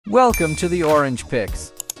Welcome to the Orange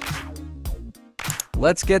Picks.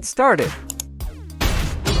 Let's get started.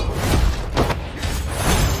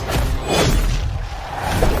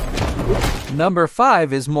 Number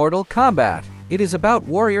 5 is Mortal Kombat. It is about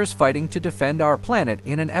warriors fighting to defend our planet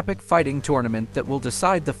in an epic fighting tournament that will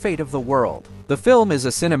decide the fate of the world. The film is a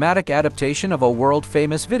cinematic adaptation of a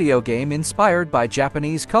world-famous video game inspired by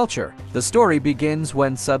Japanese culture. The story begins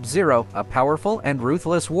when Sub-Zero, a powerful and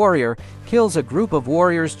ruthless warrior, kills a group of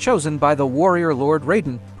warriors chosen by the warrior Lord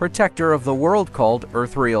Raiden, protector of the world called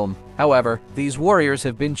Earthrealm. However, these warriors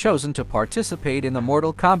have been chosen to participate in the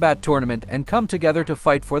Mortal Kombat tournament and come together to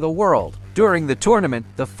fight for the world. During the tournament,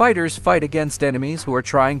 the fighters fight against enemies who are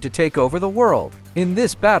trying to take over the world. In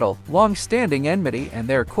this battle, long-standing enmity and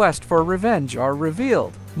their quest for revenge are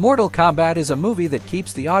revealed. Mortal Kombat is a movie that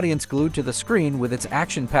keeps the audience glued to the screen with its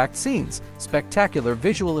action-packed scenes, spectacular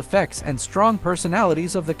visual effects, and strong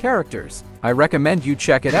personalities of the characters. I recommend you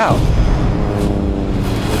check it out.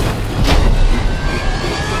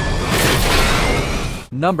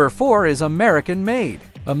 Number 4 is American Made.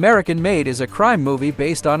 American Made is a crime movie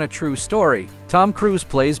based on a true story. Tom Cruise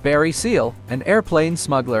plays Barry Seal, an airplane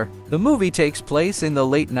smuggler. The movie takes place in the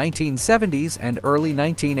late 1970s and early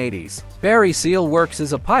 1980s. Barry Seal works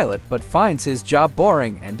as a pilot but finds his job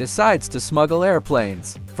boring and decides to smuggle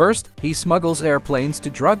airplanes. First, he smuggles airplanes to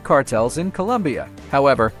drug cartels in Colombia.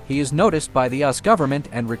 However, he is noticed by the US government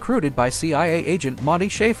and recruited by CIA agent Monty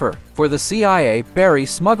Schaefer. For the CIA, Barry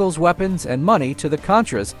smuggles weapons and money to the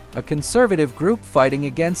Contras, a conservative group fighting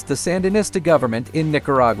against the Sandinista government in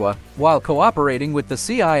Nicaragua. While cooperating with the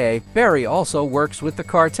CIA, Barry also works with the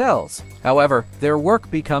cartels. However, their work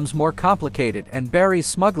becomes more complicated and Barry's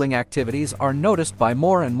smuggling activities are noticed by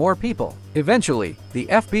more and more people. Eventually, the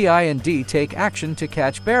FBI and D take action to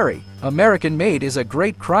catch Barry. American Made is a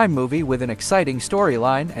great crime movie with an exciting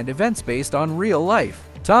storyline and events based on real life.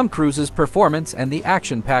 Tom Cruise's performance and the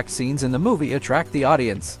action-packed scenes in the movie attract the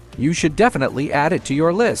audience. You should definitely add it to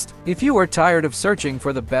your list. If you are tired of searching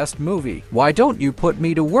for the best movie, why don't you put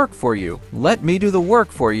me to work for you? Let me do the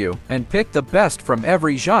work for you and pick the best from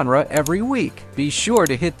every genre every week. Be sure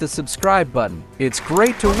to hit the subscribe button. It's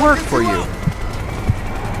great to work for you.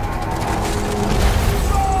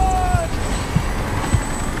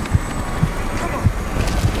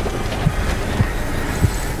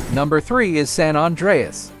 Number 3 is San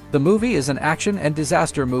Andreas. The movie is an action and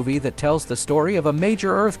disaster movie that tells the story of a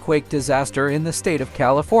major earthquake disaster in the state of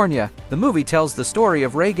California. The movie tells the story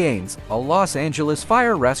of Ray Gaines, a Los Angeles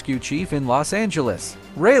fire rescue chief in Los Angeles.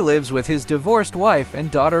 Ray lives with his divorced wife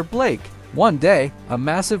and daughter Blake. One day, a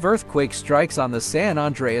massive earthquake strikes on the San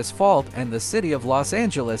Andreas Fault and the city of Los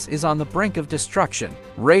Angeles is on the brink of destruction.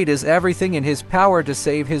 Ray does everything in his power to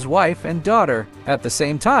save his wife and daughter. At the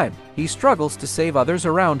same time, he struggles to save others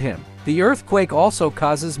around him. The earthquake also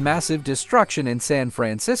causes massive destruction in San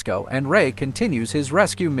Francisco, and Ray continues his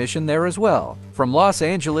rescue mission there as well. From Los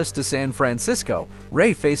Angeles to San Francisco,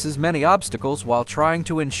 Ray faces many obstacles while trying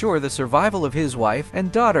to ensure the survival of his wife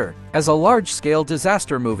and daughter. As a large-scale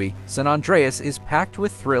disaster movie, San Andreas is packed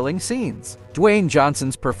with thrilling scenes. Dwayne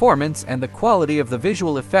Johnson's performance and the quality of the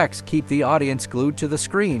visual effects keep the audience glued to the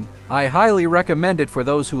screen. I highly recommend it for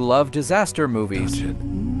those who love disaster movies.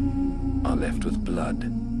 Are left with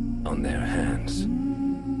blood on their hands.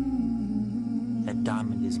 That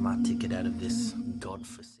diamond is my ticket out of this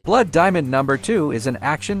godforsaken. Blood Diamond Number 2 is an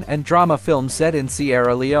action and drama film set in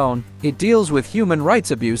Sierra Leone. It deals with human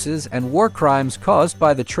rights abuses and war crimes caused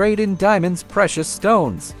by the trade in diamonds' precious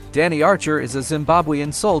stones. Danny Archer is a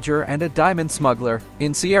Zimbabwean soldier and a diamond smuggler.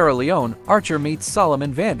 In Sierra Leone, Archer meets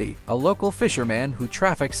Solomon Vandy, a local fisherman who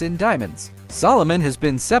traffics in diamonds. Solomon has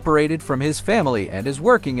been separated from his family and is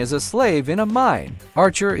working as a slave in a mine.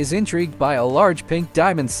 Archer is intrigued by a large pink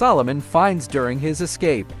diamond Solomon finds during his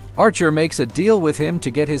escape. Archer makes a deal with him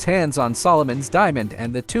to get his hands on Solomon's diamond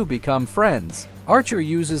and the two become friends. Archer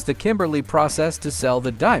uses the Kimberley process to sell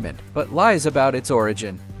the diamond, but lies about its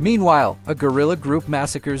origin. Meanwhile, a guerrilla group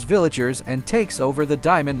massacres villagers and takes over the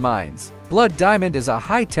diamond mines. Blood Diamond is a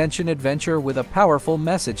high-tension adventure with a powerful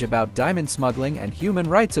message about diamond smuggling and human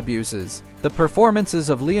rights abuses. The performances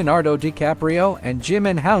of Leonardo DiCaprio and Jim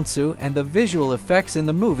Hounsou and the visual effects in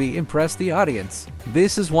the movie impress the audience.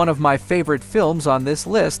 This is one of my favorite films on this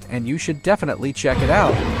list, and you should definitely check it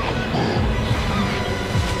out.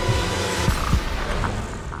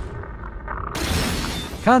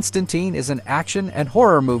 Constantine is an action and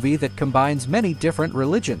horror movie that combines many different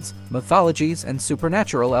religions, mythologies, and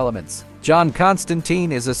supernatural elements. John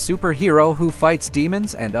Constantine is a superhero who fights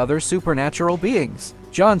demons and other supernatural beings.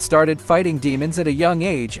 John started fighting demons at a young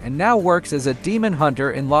age and now works as a demon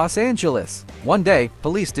hunter in Los Angeles. One day,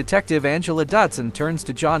 police detective Angela Dodson turns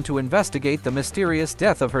to John to investigate the mysterious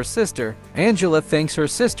death of her sister. Angela thinks her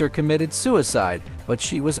sister committed suicide, but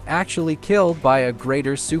she was actually killed by a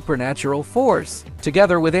greater supernatural force.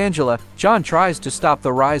 Together with Angela, John tries to stop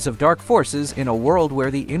the rise of dark forces in a world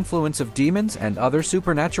where the influence of demons and other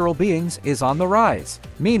supernatural beings is on the rise.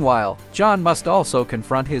 Meanwhile, John must also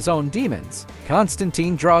confront his own demons.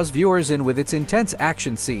 Constantine draws viewers in with its intense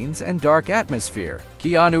action scenes and dark atmosphere.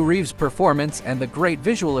 Keanu Reeves' performance and the great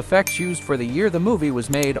visual effects used for the year the movie was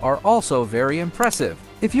made are also very impressive.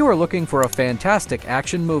 If you are looking for a fantastic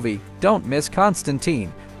action movie, don't miss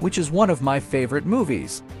Constantine, which is one of my favorite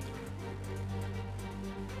movies.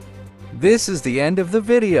 This is the end of the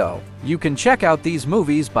video. You can check out these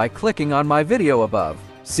movies by clicking on my video above.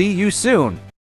 See you soon!